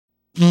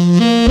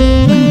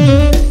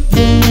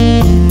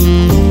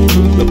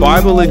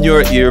Bible in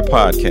Your Ear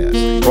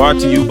podcast, brought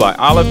to you by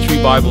Olive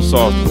Tree Bible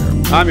Software.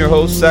 I'm your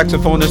host,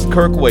 saxophonist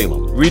Kirk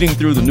Whalum, reading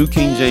through the New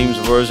King James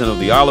Version of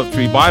the Olive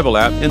Tree Bible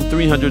app in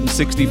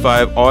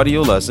 365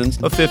 audio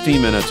lessons of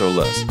 15 minutes or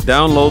less.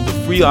 Download the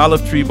free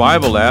Olive Tree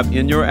Bible app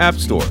in your app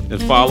store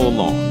and follow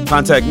along.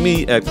 Contact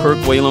me at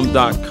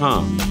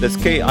kirkwhalum.com. That's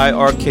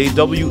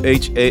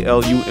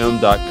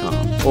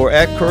KIRKWHALUM.com. Or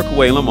at Kirk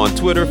Whalum on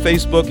Twitter,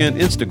 Facebook, and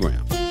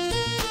Instagram.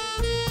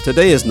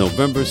 Today is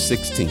November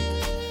 16th.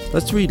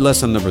 Let's read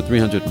lesson number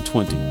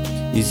 320.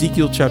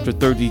 Ezekiel chapter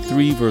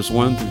 33, verse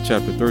 1 through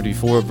chapter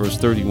 34, verse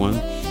 31.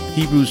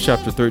 Hebrews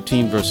chapter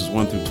 13, verses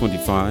 1 through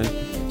 25.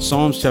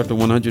 Psalms chapter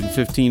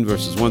 115,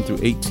 verses 1 through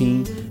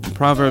 18. And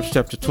Proverbs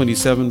chapter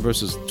 27,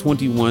 verses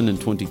 21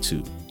 and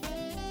 22.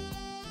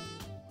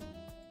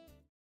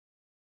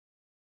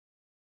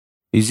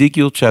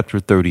 Ezekiel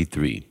chapter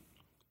 33.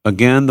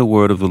 Again the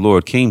word of the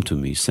Lord came to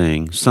me,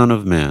 saying, Son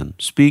of man,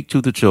 speak to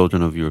the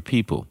children of your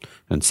people,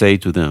 and say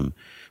to them,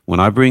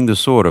 When I bring the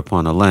sword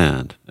upon a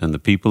land, and the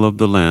people of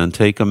the land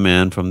take a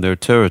man from their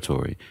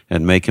territory,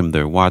 and make him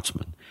their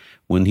watchman,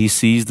 when he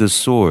sees the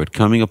sword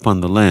coming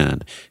upon the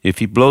land, if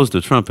he blows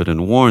the trumpet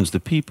and warns the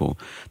people,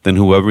 then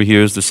whoever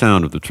hears the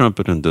sound of the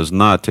trumpet and does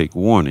not take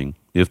warning,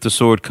 if the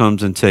sword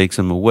comes and takes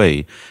him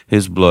away,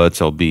 his blood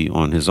shall be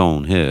on his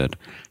own head.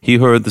 He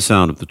heard the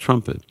sound of the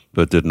trumpet,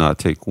 but did not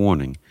take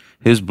warning.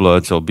 His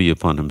blood shall be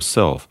upon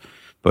himself,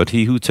 but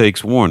he who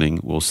takes warning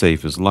will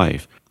save his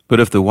life. But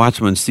if the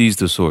watchman sees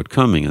the sword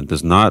coming and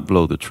does not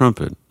blow the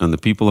trumpet, and the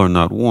people are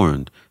not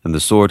warned, and the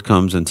sword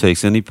comes and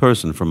takes any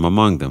person from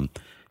among them,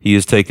 he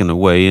is taken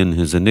away in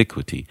his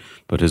iniquity,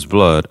 but his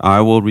blood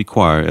I will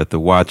require at the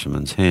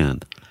watchman's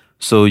hand.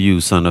 So you,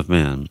 son of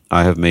man,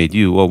 I have made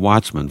you a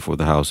watchman for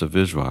the house of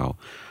Israel.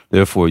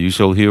 Therefore you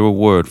shall hear a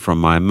word from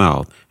my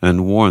mouth,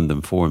 and warn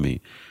them for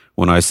me.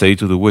 When I say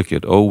to the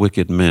wicked, O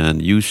wicked man,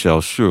 you shall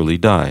surely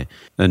die,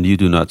 and you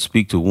do not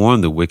speak to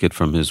warn the wicked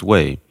from his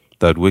way,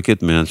 that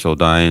wicked man shall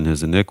die in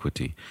his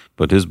iniquity,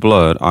 but his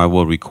blood I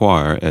will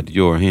require at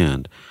your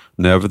hand.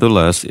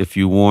 Nevertheless, if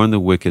you warn the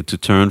wicked to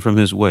turn from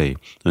his way,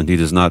 and he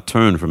does not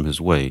turn from his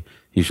way,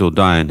 he shall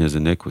die in his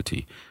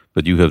iniquity,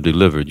 but you have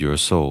delivered your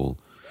soul.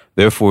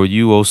 Therefore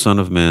you, O son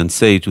of man,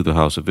 say to the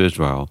house of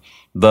Israel,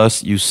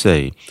 Thus you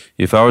say,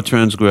 If our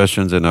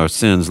transgressions and our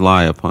sins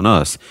lie upon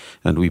us,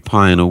 and we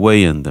pine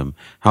away in them,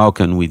 how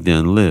can we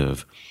then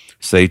live?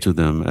 Say to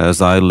them,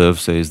 As I live,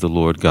 says the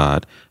Lord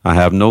God, I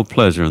have no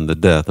pleasure in the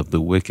death of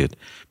the wicked,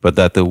 but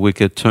that the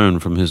wicked turn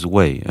from his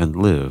way and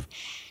live.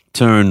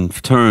 Turn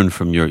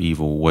from your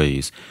evil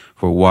ways,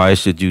 for why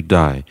should you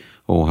die,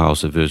 O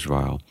house of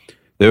Israel?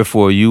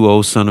 Therefore you,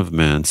 O son of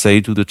man, say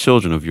to the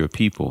children of your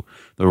people,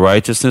 The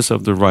righteousness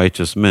of the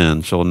righteous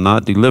man shall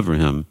not deliver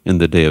him in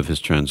the day of his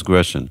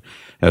transgression.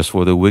 As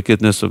for the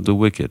wickedness of the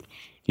wicked,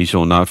 he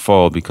shall not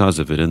fall because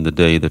of it in the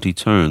day that he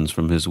turns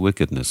from his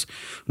wickedness,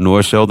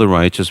 nor shall the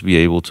righteous be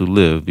able to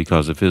live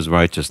because of his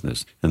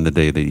righteousness in the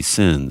day that he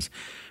sins.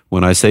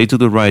 When I say to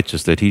the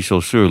righteous that he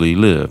shall surely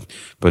live,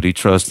 but he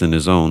trusts in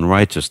his own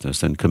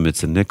righteousness and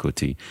commits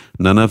iniquity,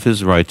 none of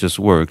his righteous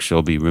works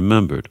shall be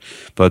remembered,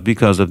 but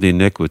because of the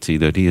iniquity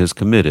that he has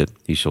committed,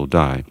 he shall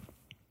die.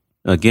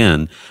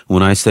 Again,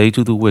 when I say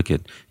to the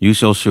wicked, You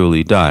shall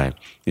surely die,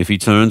 if he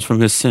turns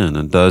from his sin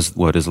and does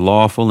what is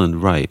lawful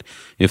and right,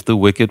 if the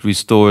wicked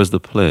restores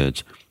the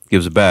pledge,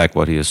 gives back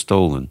what he has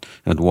stolen,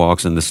 and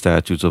walks in the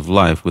statutes of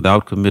life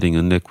without committing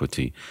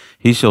iniquity,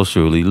 he shall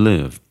surely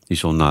live, he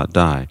shall not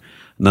die.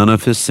 None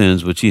of his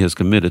sins which he has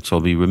committed shall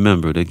be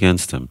remembered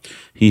against him.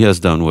 He has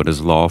done what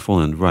is lawful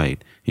and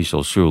right, he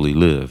shall surely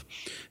live.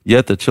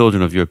 Yet the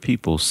children of your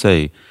people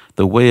say,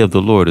 The way of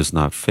the Lord is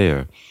not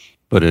fair,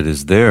 but it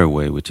is their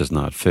way which is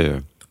not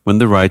fair. When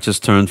the righteous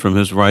turns from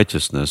his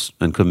righteousness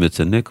and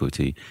commits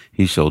iniquity,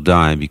 he shall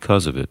die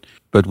because of it.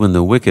 But when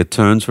the wicked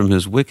turns from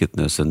his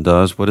wickedness and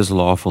does what is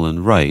lawful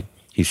and right,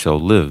 he shall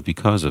live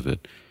because of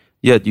it.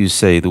 Yet you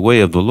say, The way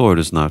of the Lord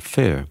is not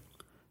fair.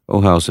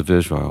 O house of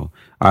Israel,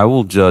 I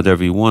will judge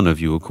every one of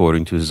you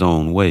according to his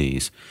own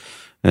ways.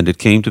 And it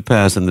came to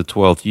pass in the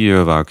 12th year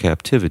of our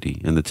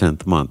captivity, in the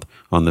 10th month,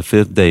 on the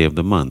 5th day of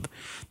the month,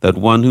 that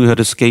one who had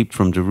escaped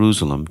from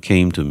Jerusalem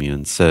came to me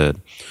and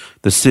said,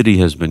 The city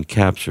has been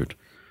captured.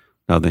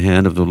 Now the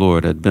hand of the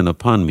Lord had been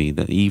upon me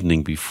the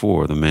evening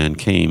before the man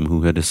came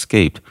who had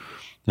escaped,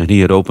 and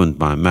he had opened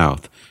my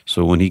mouth.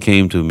 So when he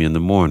came to me in the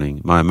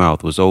morning, my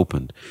mouth was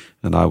opened,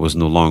 and I was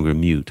no longer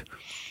mute.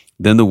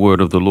 Then the word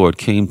of the Lord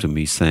came to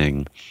me,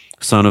 saying,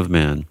 Son of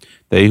man,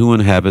 they who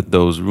inhabit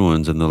those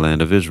ruins in the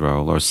land of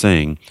Israel are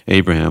saying,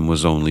 Abraham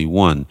was only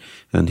one,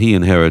 and he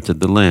inherited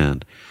the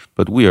land.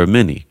 But we are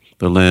many.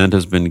 The land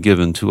has been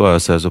given to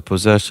us as a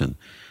possession.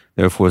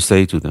 Therefore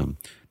say to them,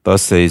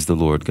 Thus says the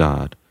Lord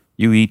God,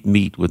 You eat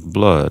meat with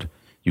blood.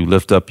 You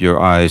lift up your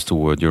eyes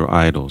toward your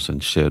idols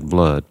and shed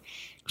blood.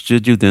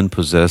 Should you then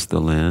possess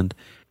the land?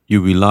 You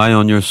rely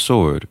on your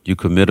sword, you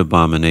commit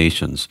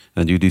abominations,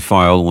 and you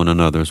defile one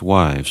another's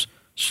wives.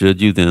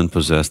 Should you then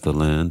possess the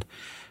land?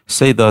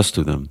 Say thus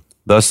to them,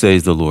 Thus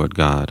says the Lord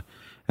God,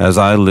 As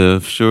I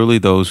live, surely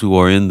those who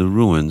are in the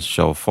ruins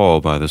shall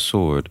fall by the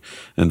sword,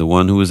 and the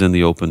one who is in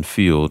the open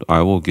field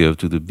I will give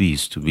to the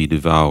beasts to be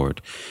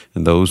devoured,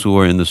 and those who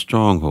are in the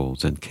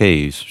strongholds and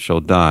caves shall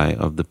die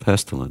of the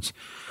pestilence.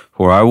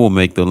 For I will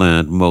make the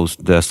land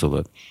most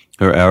desolate.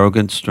 Her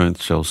arrogant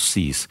strength shall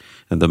cease,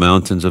 and the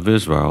mountains of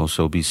Israel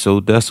shall be so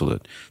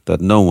desolate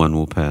that no one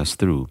will pass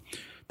through.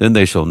 Then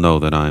they shall know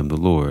that I am the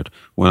Lord,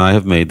 when I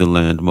have made the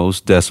land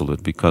most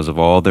desolate because of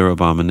all their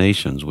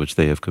abominations which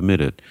they have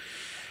committed.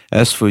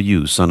 As for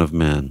you, son of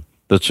man,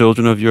 the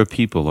children of your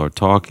people are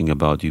talking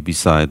about you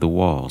beside the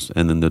walls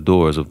and in the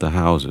doors of the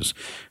houses,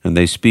 and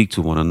they speak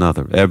to one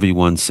another, every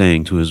one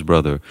saying to his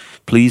brother,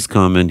 Please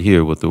come and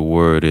hear what the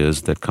word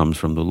is that comes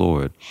from the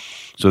Lord.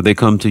 So they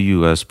come to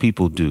you as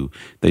people do.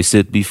 They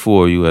sit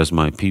before you as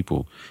my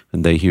people,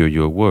 and they hear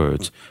your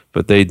words,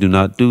 but they do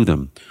not do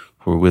them.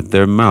 For with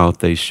their mouth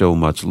they show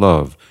much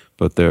love,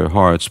 but their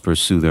hearts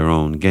pursue their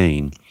own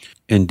gain.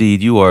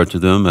 Indeed, you are to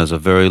them as a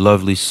very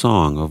lovely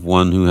song of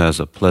one who has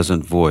a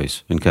pleasant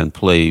voice and can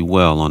play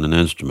well on an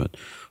instrument.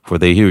 For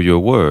they hear your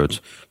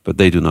words, but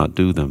they do not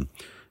do them.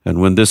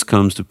 And when this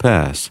comes to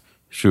pass,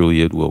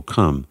 surely it will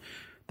come,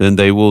 then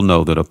they will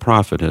know that a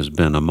prophet has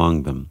been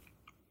among them.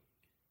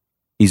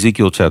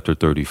 Ezekiel chapter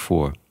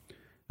 34.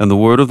 And the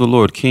word of the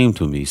Lord came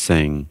to me,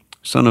 saying,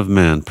 Son of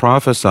man,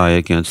 prophesy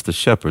against the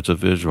shepherds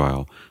of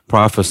Israel.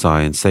 Prophesy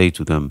and say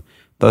to them,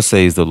 Thus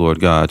says the Lord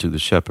God to the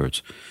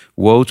shepherds,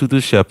 Woe to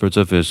the shepherds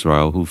of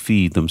Israel who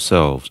feed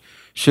themselves.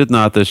 Should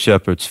not the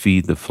shepherds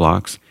feed the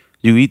flocks?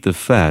 You eat the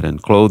fat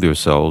and clothe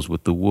yourselves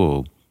with the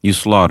wool. You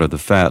slaughter the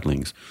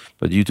fatlings,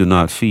 but you do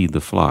not feed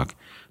the flock.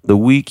 The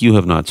weak you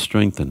have not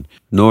strengthened,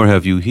 nor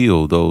have you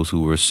healed those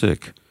who were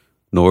sick,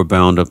 nor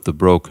bound up the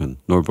broken,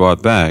 nor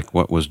brought back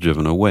what was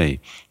driven away,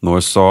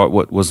 nor sought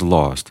what was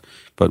lost.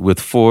 But with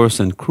force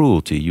and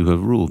cruelty you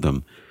have ruled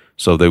them.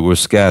 So they were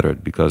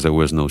scattered because there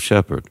was no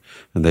shepherd,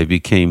 and they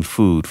became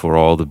food for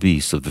all the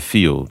beasts of the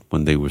field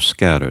when they were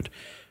scattered.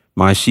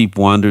 My sheep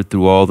wandered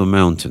through all the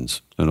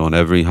mountains and on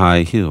every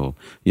high hill.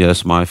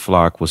 Yes, my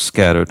flock was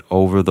scattered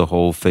over the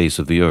whole face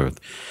of the earth,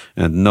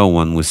 and no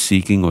one was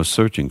seeking or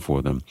searching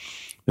for them.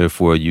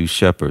 Therefore, you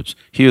shepherds,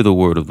 hear the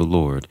word of the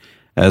Lord.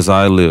 As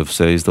I live,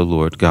 says the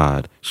Lord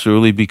God,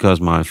 surely because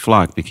my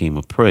flock became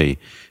a prey,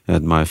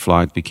 and my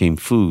flock became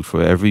food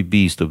for every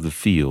beast of the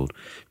field,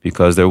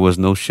 because there was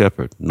no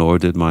shepherd, nor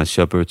did my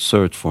shepherds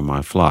search for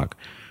my flock.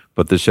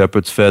 But the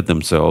shepherds fed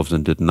themselves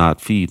and did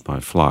not feed my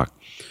flock.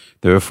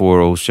 Therefore,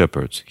 O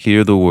shepherds,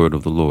 hear the word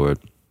of the Lord.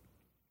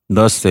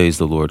 Thus says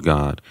the Lord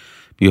God,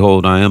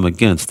 Behold, I am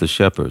against the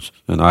shepherds,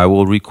 and I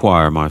will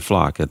require my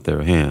flock at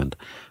their hand.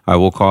 I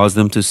will cause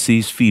them to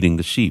cease feeding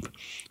the sheep,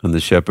 and the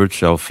shepherds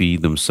shall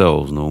feed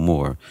themselves no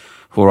more.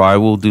 For I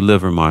will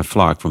deliver my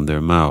flock from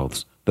their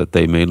mouths, that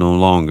they may no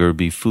longer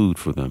be food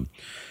for them.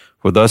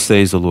 For thus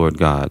says the Lord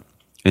God,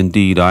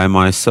 Indeed, I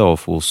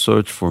myself will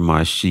search for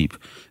my sheep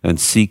and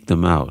seek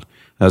them out.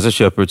 As a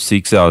shepherd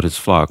seeks out his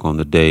flock on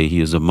the day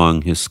he is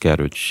among his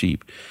scattered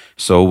sheep,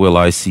 so will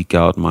I seek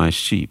out my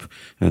sheep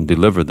and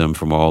deliver them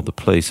from all the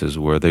places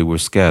where they were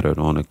scattered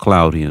on a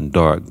cloudy and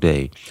dark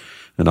day.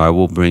 And I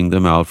will bring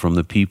them out from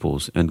the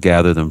peoples and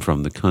gather them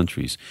from the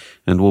countries,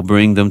 and will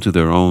bring them to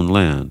their own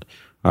land.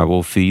 I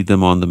will feed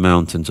them on the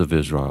mountains of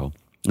Israel,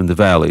 in the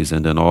valleys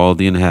and in all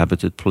the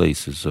inhabited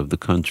places of the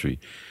country.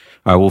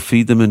 I will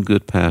feed them in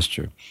good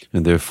pasture,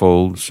 and their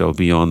fold shall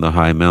be on the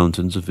high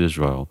mountains of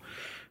Israel.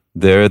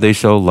 There they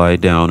shall lie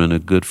down in a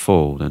good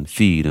fold and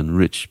feed in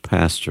rich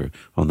pasture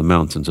on the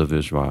mountains of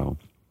Israel.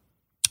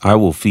 I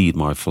will feed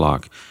my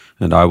flock,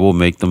 and I will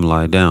make them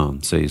lie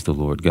down, says the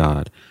Lord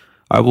God.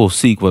 I will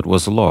seek what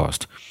was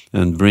lost,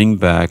 and bring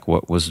back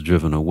what was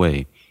driven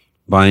away,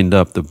 bind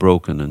up the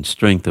broken, and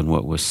strengthen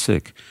what was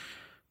sick.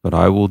 But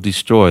I will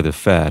destroy the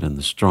fat and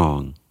the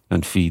strong,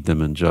 and feed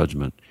them in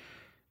judgment.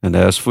 And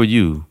as for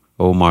you,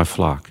 O my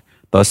flock,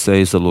 thus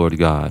says the Lord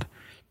God,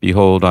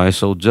 Behold, I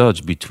shall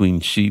judge between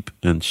sheep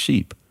and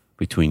sheep,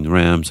 between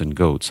rams and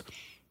goats.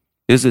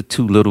 Is it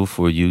too little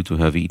for you to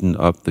have eaten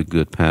up the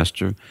good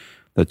pasture,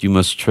 that you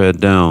must tread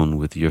down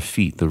with your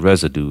feet the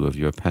residue of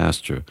your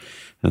pasture,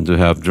 and to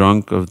have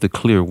drunk of the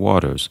clear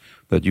waters,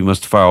 that you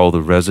must foul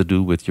the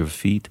residue with your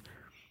feet?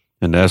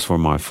 And as for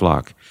my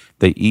flock,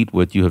 they eat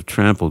what you have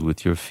trampled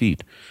with your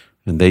feet,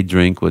 and they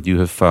drink what you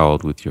have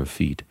fouled with your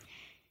feet.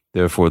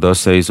 Therefore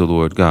thus says the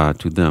Lord God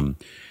to them,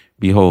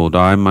 Behold,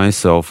 I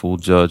myself will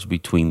judge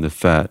between the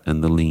fat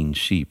and the lean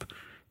sheep,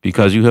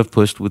 because you have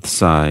pushed with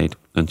side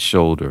and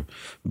shoulder,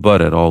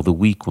 butted all the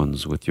weak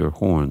ones with your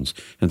horns,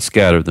 and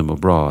scattered them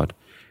abroad.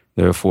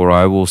 Therefore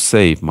I will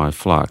save my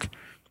flock,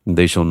 and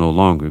they shall no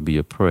longer be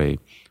a prey,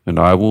 and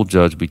I will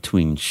judge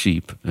between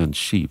sheep and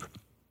sheep.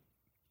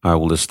 I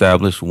will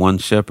establish one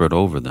shepherd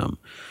over them,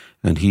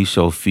 and he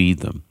shall feed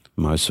them,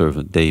 my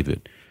servant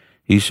David.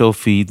 He shall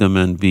feed them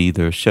and be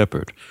their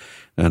shepherd,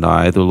 and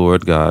I, the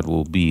Lord God,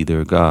 will be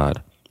their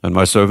God, and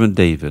my servant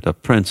David, a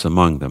prince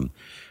among them.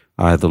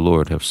 I, the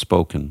Lord, have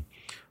spoken.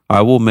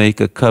 I will make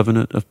a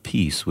covenant of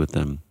peace with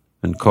them,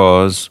 and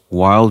cause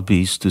wild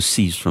beasts to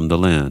cease from the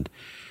land.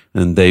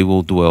 and they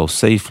will dwell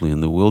safely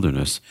in the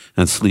wilderness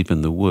and sleep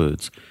in the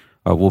woods.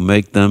 I will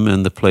make them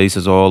and the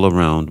places all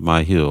around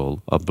my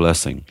hill a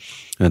blessing,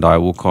 and I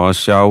will cause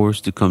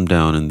showers to come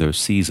down in their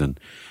season.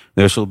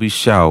 There shall be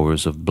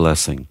showers of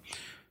blessing.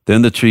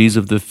 Then the trees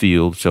of the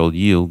field shall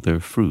yield their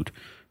fruit,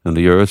 and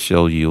the earth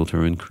shall yield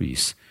her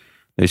increase.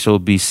 They shall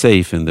be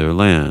safe in their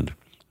land,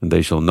 and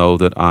they shall know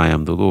that I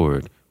am the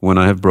Lord, when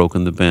I have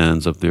broken the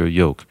bands of their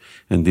yoke,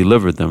 and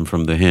delivered them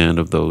from the hand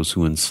of those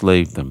who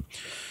enslaved them.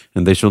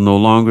 And they shall no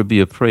longer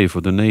be a prey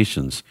for the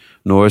nations,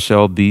 nor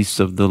shall beasts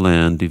of the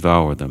land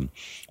devour them,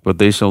 but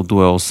they shall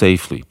dwell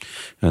safely,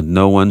 and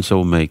no one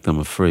shall make them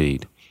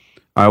afraid.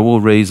 I will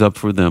raise up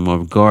for them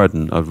a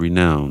garden of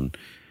renown,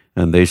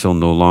 and they shall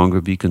no longer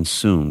be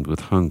consumed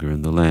with hunger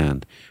in the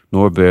land,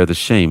 nor bear the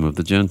shame of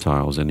the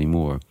Gentiles any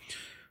more.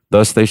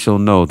 Thus they shall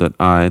know that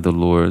I, the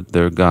Lord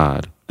their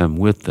God, am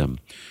with them,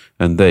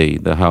 and they,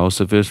 the house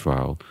of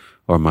Israel,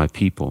 are my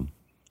people,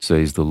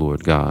 says the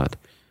Lord God.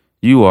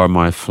 You are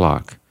my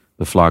flock,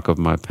 the flock of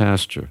my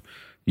pasture.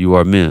 You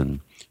are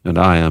men, and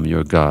I am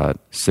your God,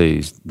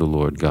 says the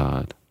Lord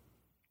God.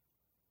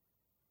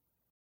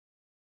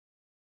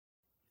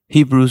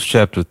 Hebrews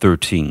chapter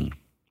 13.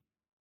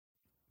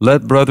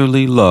 Let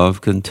brotherly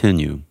love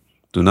continue.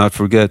 Do not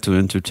forget to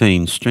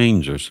entertain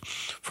strangers,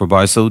 for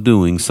by so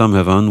doing some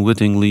have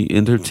unwittingly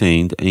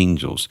entertained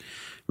angels.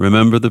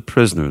 Remember the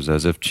prisoners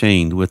as if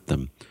chained with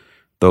them,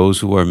 those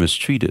who are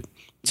mistreated,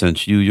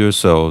 since you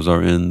yourselves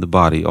are in the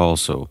body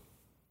also.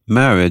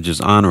 Marriage is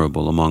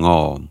honorable among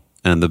all,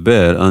 and the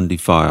bed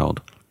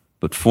undefiled,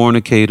 but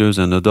fornicators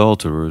and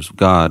adulterers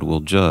God will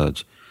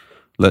judge.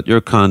 Let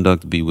your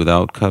conduct be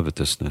without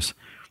covetousness.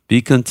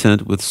 Be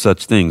content with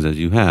such things as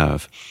you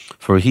have,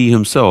 for he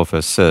himself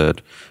has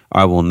said,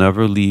 I will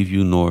never leave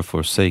you nor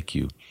forsake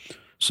you.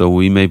 So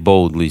we may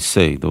boldly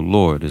say, the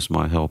Lord is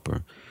my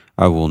helper.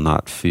 I will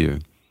not fear.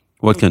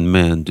 What can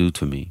man do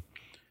to me?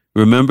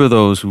 Remember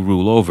those who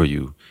rule over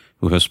you,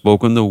 who have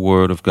spoken the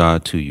word of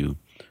God to you,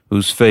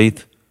 whose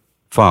faith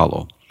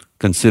follow,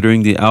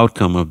 considering the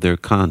outcome of their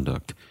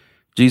conduct.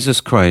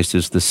 Jesus Christ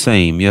is the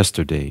same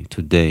yesterday,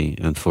 today,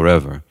 and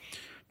forever.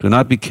 Do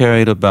not be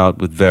carried about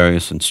with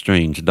various and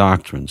strange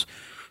doctrines,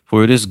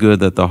 for it is good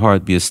that the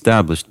heart be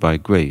established by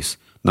grace,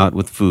 not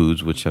with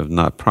foods which have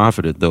not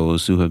profited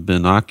those who have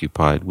been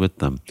occupied with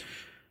them.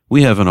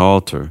 We have an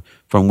altar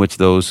from which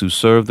those who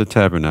serve the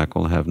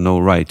tabernacle have no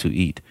right to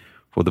eat,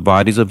 for the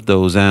bodies of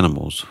those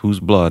animals whose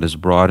blood is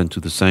brought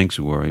into the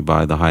sanctuary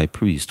by the high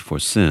priest for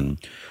sin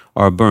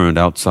are burned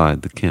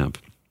outside the camp.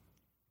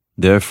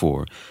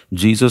 Therefore,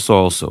 Jesus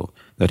also,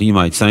 that he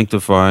might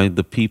sanctify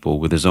the people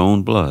with his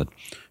own blood,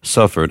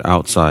 suffered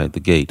outside the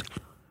gate.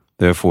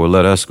 Therefore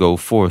let us go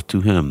forth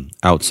to him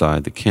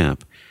outside the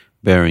camp,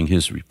 bearing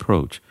his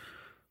reproach.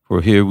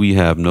 For here we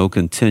have no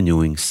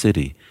continuing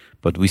city,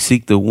 but we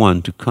seek the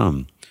one to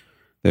come.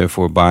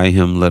 Therefore by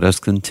him let us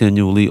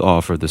continually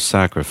offer the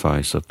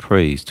sacrifice of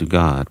praise to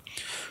God,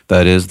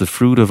 that is, the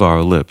fruit of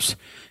our lips,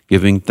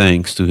 giving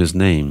thanks to his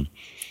name.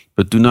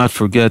 But do not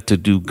forget to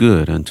do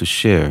good and to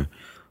share,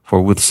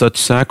 for with such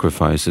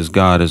sacrifices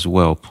God is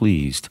well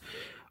pleased.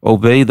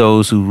 Obey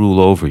those who rule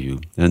over you,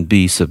 and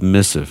be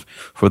submissive,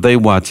 for they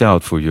watch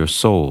out for your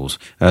souls,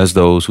 as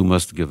those who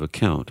must give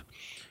account.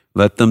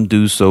 Let them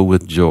do so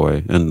with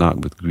joy and not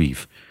with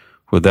grief,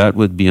 for that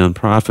would be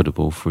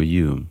unprofitable for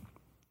you.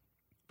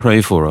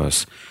 Pray for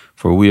us,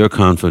 for we are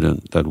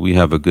confident that we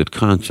have a good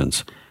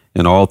conscience,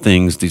 in all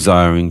things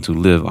desiring to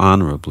live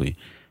honorably.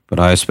 But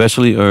I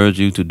especially urge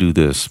you to do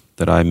this,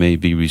 that I may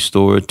be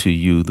restored to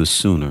you the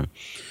sooner.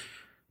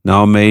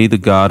 Now may the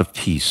God of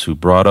peace, who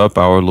brought up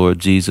our Lord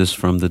Jesus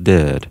from the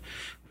dead,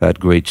 that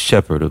great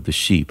shepherd of the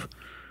sheep,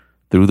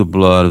 through the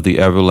blood of the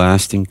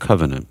everlasting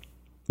covenant,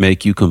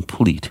 make you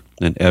complete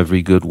in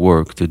every good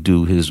work to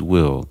do his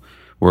will,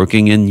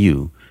 working in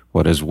you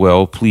what is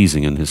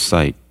well-pleasing in his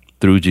sight,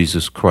 through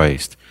Jesus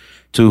Christ,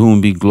 to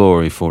whom be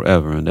glory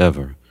forever and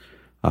ever.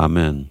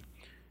 Amen.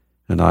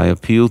 And I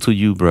appeal to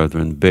you,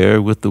 brethren,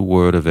 bear with the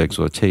word of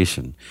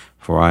exhortation,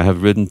 for I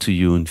have written to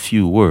you in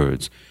few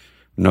words.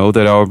 Know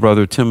that our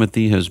brother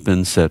Timothy has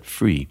been set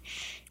free,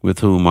 with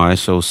whom I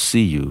shall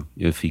see you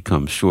if he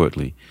comes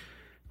shortly.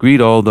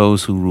 Greet all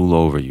those who rule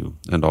over you,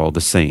 and all the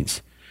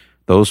saints.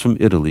 Those from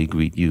Italy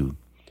greet you.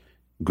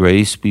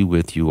 Grace be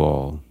with you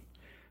all.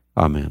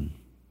 Amen.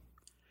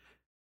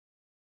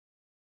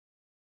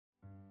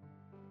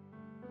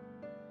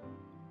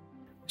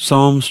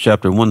 Psalms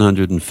chapter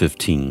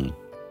 115.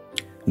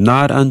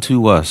 Not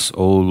unto us,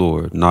 O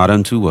Lord, not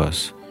unto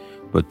us,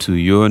 but to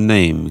your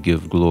name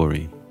give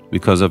glory,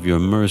 because of your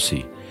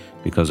mercy,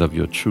 because of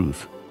your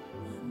truth.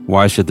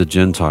 Why should the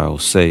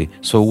Gentiles say,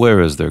 so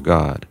where is their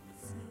God?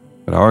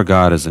 But our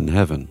God is in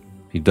heaven.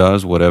 He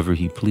does whatever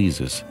he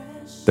pleases.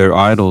 Their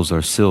idols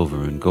are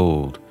silver and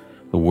gold,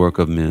 the work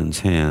of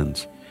men's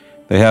hands.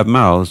 They have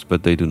mouths,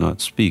 but they do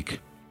not speak.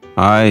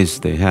 Eyes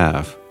they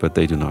have, but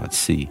they do not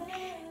see.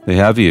 They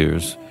have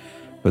ears,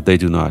 but they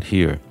do not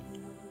hear.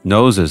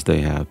 Noses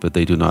they have, but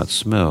they do not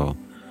smell.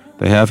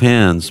 They have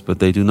hands, but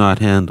they do not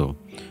handle.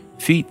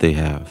 Feet they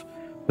have,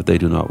 but they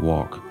do not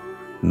walk.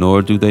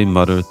 nor do they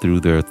mutter through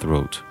their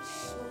throat.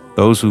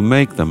 Those who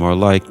make them are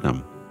like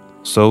them.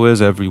 So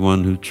is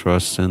everyone who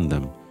trusts in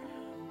them.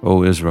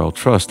 O Israel,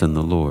 trust in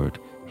the Lord.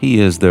 He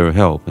is their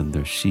help and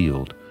their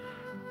shield.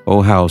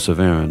 O house of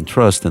Aaron,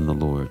 trust in the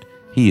Lord.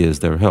 He is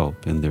their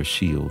help and their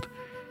shield.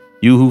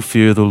 You who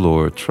fear the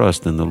Lord,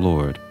 trust in the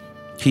Lord.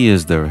 He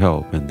is their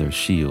help and their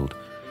shield.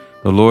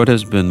 The Lord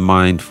has been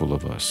mindful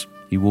of us.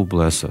 He will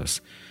bless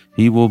us.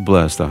 He will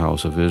bless the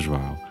house of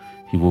Israel.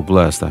 He will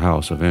bless the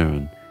house of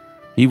Aaron.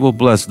 He will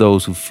bless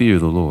those who fear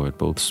the Lord,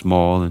 both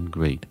small and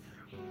great.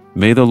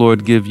 May the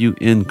Lord give you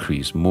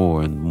increase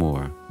more and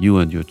more, you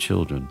and your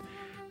children.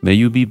 May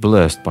you be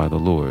blessed by the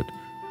Lord,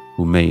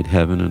 who made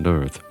heaven and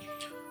earth.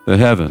 The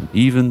heaven,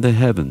 even the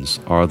heavens,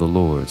 are the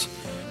Lord's,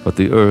 but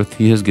the earth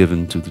he has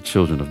given to the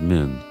children of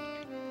men.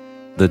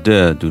 The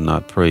dead do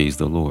not praise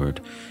the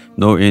Lord,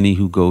 nor any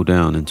who go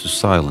down into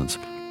silence,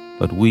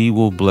 but we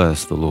will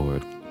bless the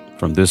Lord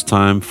from this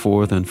time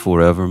forth and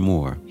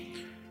forevermore.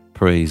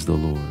 Praise the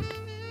Lord.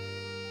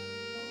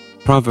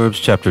 Proverbs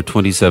chapter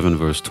 27,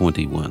 verse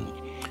 21.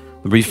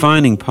 The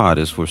refining pot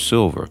is for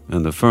silver,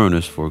 and the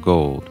furnace for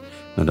gold,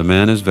 and a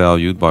man is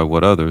valued by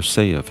what others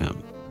say of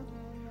him.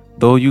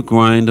 Though you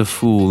grind a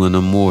fool in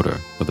a mortar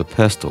with a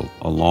pestle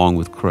along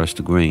with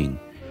crushed grain,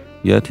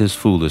 yet his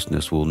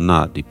foolishness will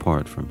not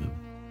depart from him.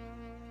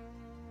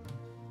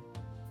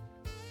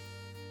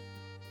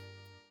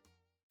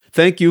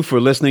 Thank you for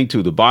listening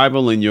to the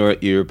Bible in Your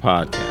Ear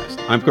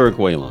podcast. I'm Kirk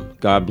Whalum.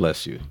 God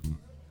bless you.